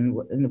safe and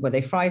were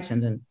they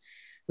frightened? And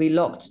we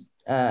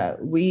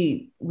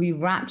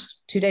wrapped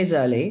 2 days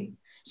early.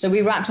 So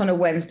we wrapped on a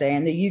Wednesday,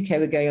 and the UK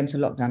were going into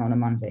lockdown on a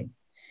Monday.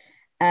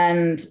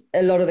 And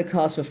a lot of the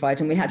cast were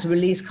frightened. We had to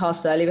release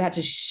cast early. We had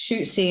to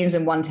shoot scenes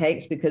in one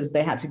takes because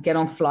they had to get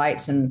on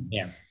flights, and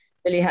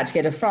Billy had to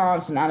get to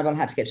France and Annabelle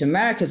had to get to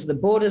America. So the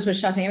borders were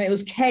shutting. I mean, it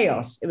was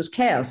chaos. It was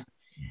chaos.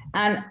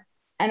 And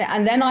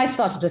then I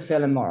started to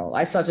feel immoral.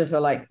 I started to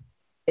feel like,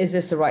 is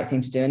this the right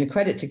thing to do? And a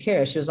credit to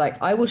Keira, she was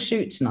like, I will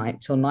shoot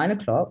tonight till 9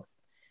 o'clock,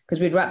 because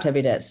we'd wrapped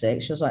every day at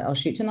 6. She was like, I'll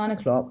shoot till 9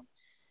 o'clock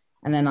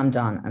and then I'm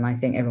done. And I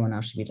think everyone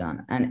else should be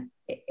done. And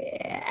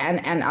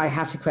I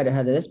have to credit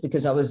her to this,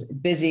 because I was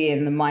busy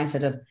in the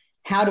mindset of,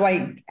 how do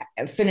I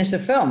finish the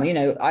film?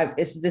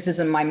 This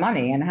isn't my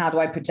money. And how do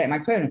I protect my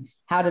crew?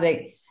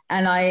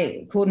 And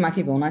I called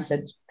Matthew Vaughan. I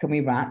said, can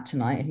we wrap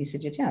tonight? And he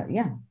said,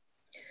 yeah.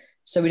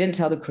 So we didn't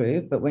tell the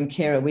crew, but when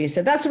we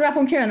said, that's a wrap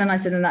on Keira. And then I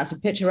said, and that's a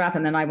picture wrap.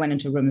 And then I went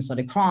into a room and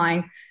started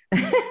crying.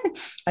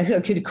 I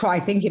could cry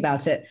thinking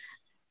about it.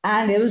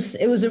 And it was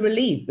a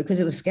relief, because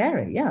it was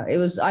scary. Yeah,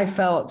 I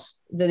felt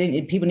that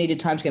people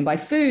needed time to go and buy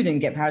food and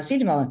get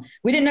paracetamol. And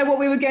we didn't know what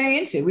we were going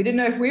into. We didn't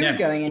know if we were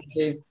going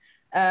into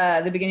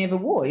the beginning of a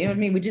war. You know what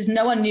I mean?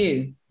 No one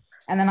knew.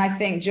 And then I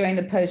think during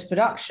the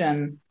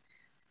post-production,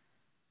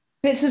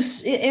 bits of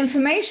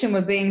information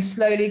were being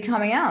slowly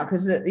coming out,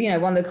 because,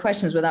 one of the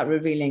questions, without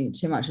revealing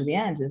too much of the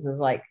end, is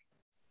like,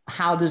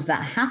 how does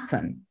that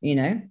happen?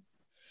 And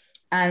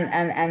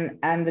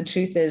the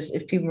truth is,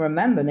 if people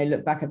remember and they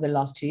look back over the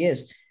last 2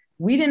 years,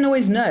 we didn't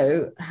always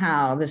know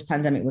how this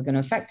pandemic was going to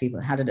affect people.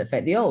 How did it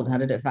affect the old? How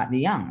did it affect the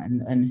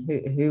young? And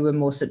who were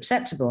more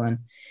susceptible? And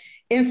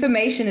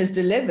information is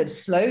delivered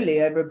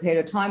slowly over a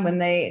period of time when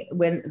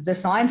the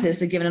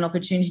scientists are given an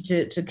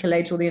opportunity to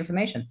collate all the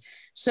information.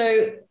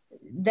 So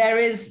there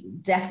is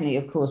definitely,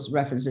 of course,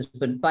 references,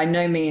 but by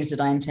no means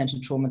did I intend to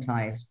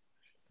traumatize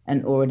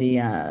an already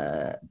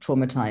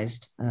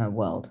traumatized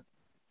world.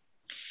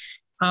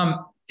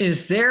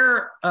 Is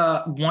there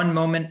one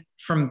moment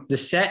from the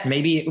set,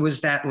 maybe it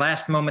was that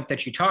last moment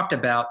that you talked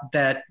about,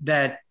 that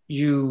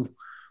you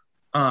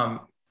either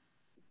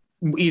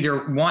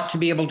want to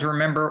be able to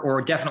remember, or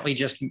definitely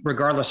just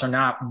regardless or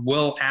not,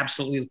 will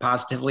absolutely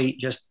positively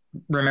just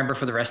remember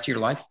for the rest of your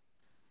life?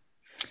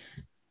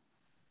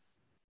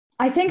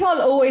 I think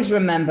I'll always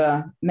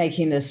remember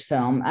making this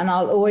film, and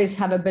I'll always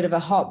have a bit of a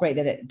heartbreak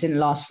that it didn't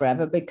last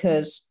forever,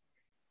 because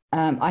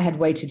I had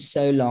waited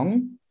so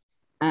long,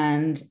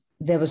 and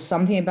there was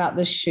something about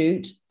the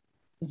shoot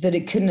that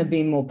it couldn't have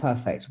been more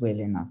perfect,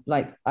 weirdly enough.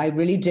 Like, I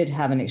really did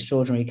have an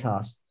extraordinary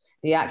cast.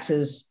 The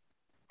actors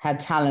had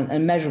talent,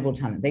 immeasurable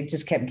talent. They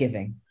just kept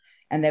giving,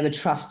 and they were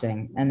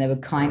trusting, and they were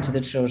kind to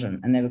the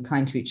children, and they were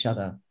kind to each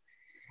other.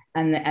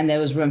 And there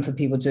was room for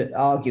people to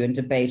argue and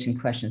debate and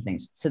question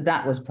things. So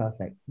that was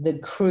perfect. The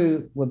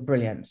crew were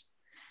brilliant,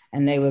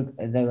 and they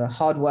were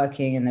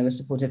hardworking, and they were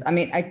supportive. I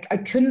mean, I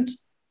couldn't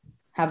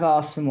have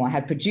asked for more. I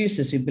had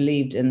producers who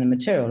believed in the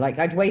material. Like,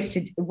 I'd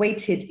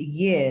waited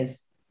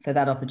years for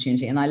that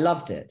opportunity, and I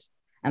loved it.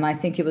 And I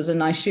think it was a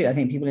nice shoot. I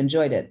think people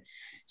enjoyed it.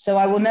 So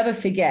I will never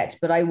forget,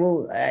 but I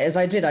will, as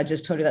I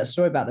just told you that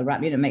story about the rap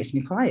unit. It makes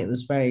me cry. It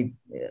was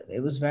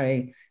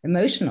very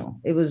emotional.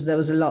 There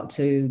was a lot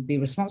to be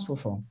responsible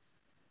for.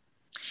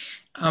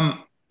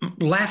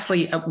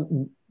 Lastly,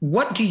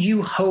 what do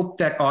you hope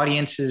that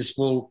audiences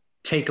will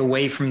take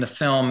away from the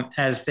film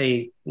as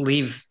they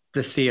leave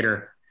the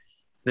theater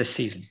this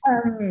season?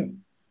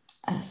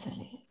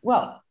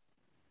 Well,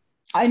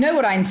 I know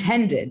what I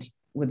intended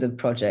with the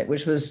project,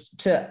 which was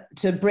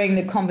to bring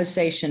the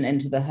conversation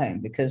into the home,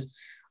 because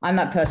I'm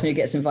that person who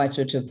gets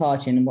invited to a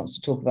party and wants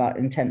to talk about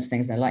intense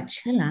things. They're like,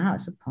 chill out,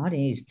 it's a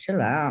party,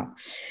 chill out.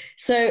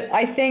 So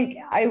I think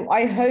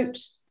I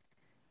hoped,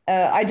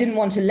 I didn't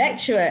want to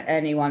lecture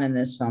anyone in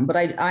this film, but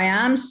I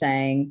am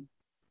saying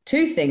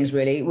two things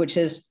really, which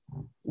is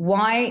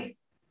why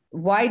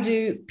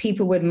do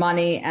people with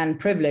money and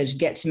privilege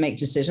get to make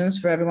decisions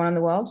for everyone in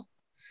the world?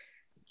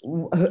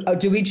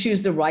 Do we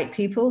choose the right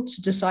people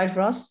to decide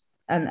for us?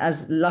 And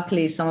as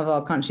luckily some of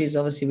our countries,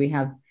 obviously we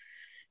have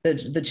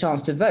the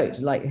chance to vote.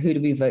 Like, who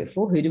do we vote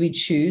for? Who do we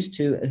choose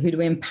to? Who do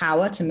we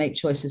empower to make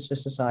choices for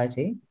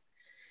society?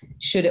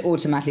 Should it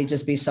automatically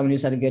just be someone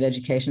who's had a good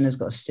education, has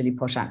got a silly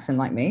posh accent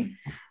like me?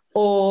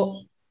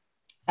 Or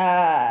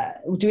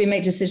do we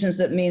make decisions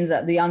that means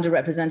that the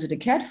underrepresented are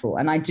cared for?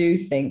 And I do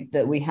think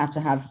that we have to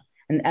have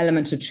an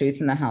element of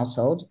truth in the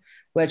household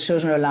where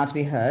children are allowed to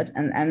be heard,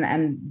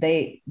 and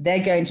they're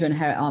going to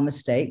inherit our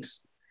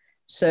mistakes.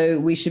 So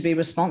we should be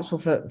responsible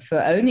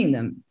for owning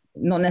them.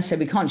 Not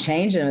necessarily, we can't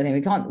change anything.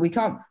 We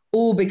can't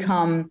all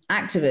become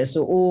activists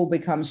or all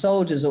become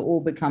soldiers or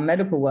all become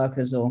medical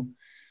workers,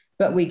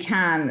 but we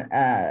can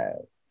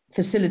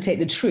facilitate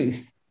the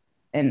truth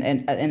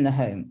in the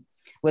home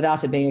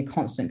without it being a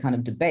constant kind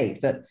of debate.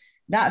 But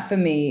that for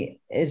me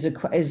is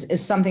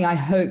something I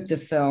hope the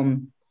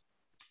film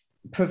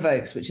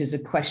provokes, which is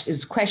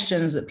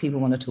questions that people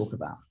want to talk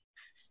about.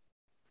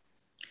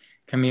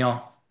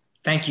 Camille,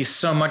 thank you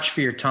so much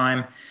for your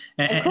time.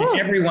 And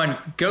everyone,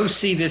 go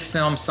see this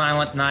film,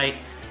 Silent Night.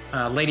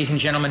 Ladies and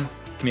gentlemen,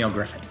 Camille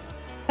Griffin.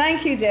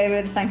 Thank you,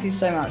 David. Thank you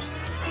so much.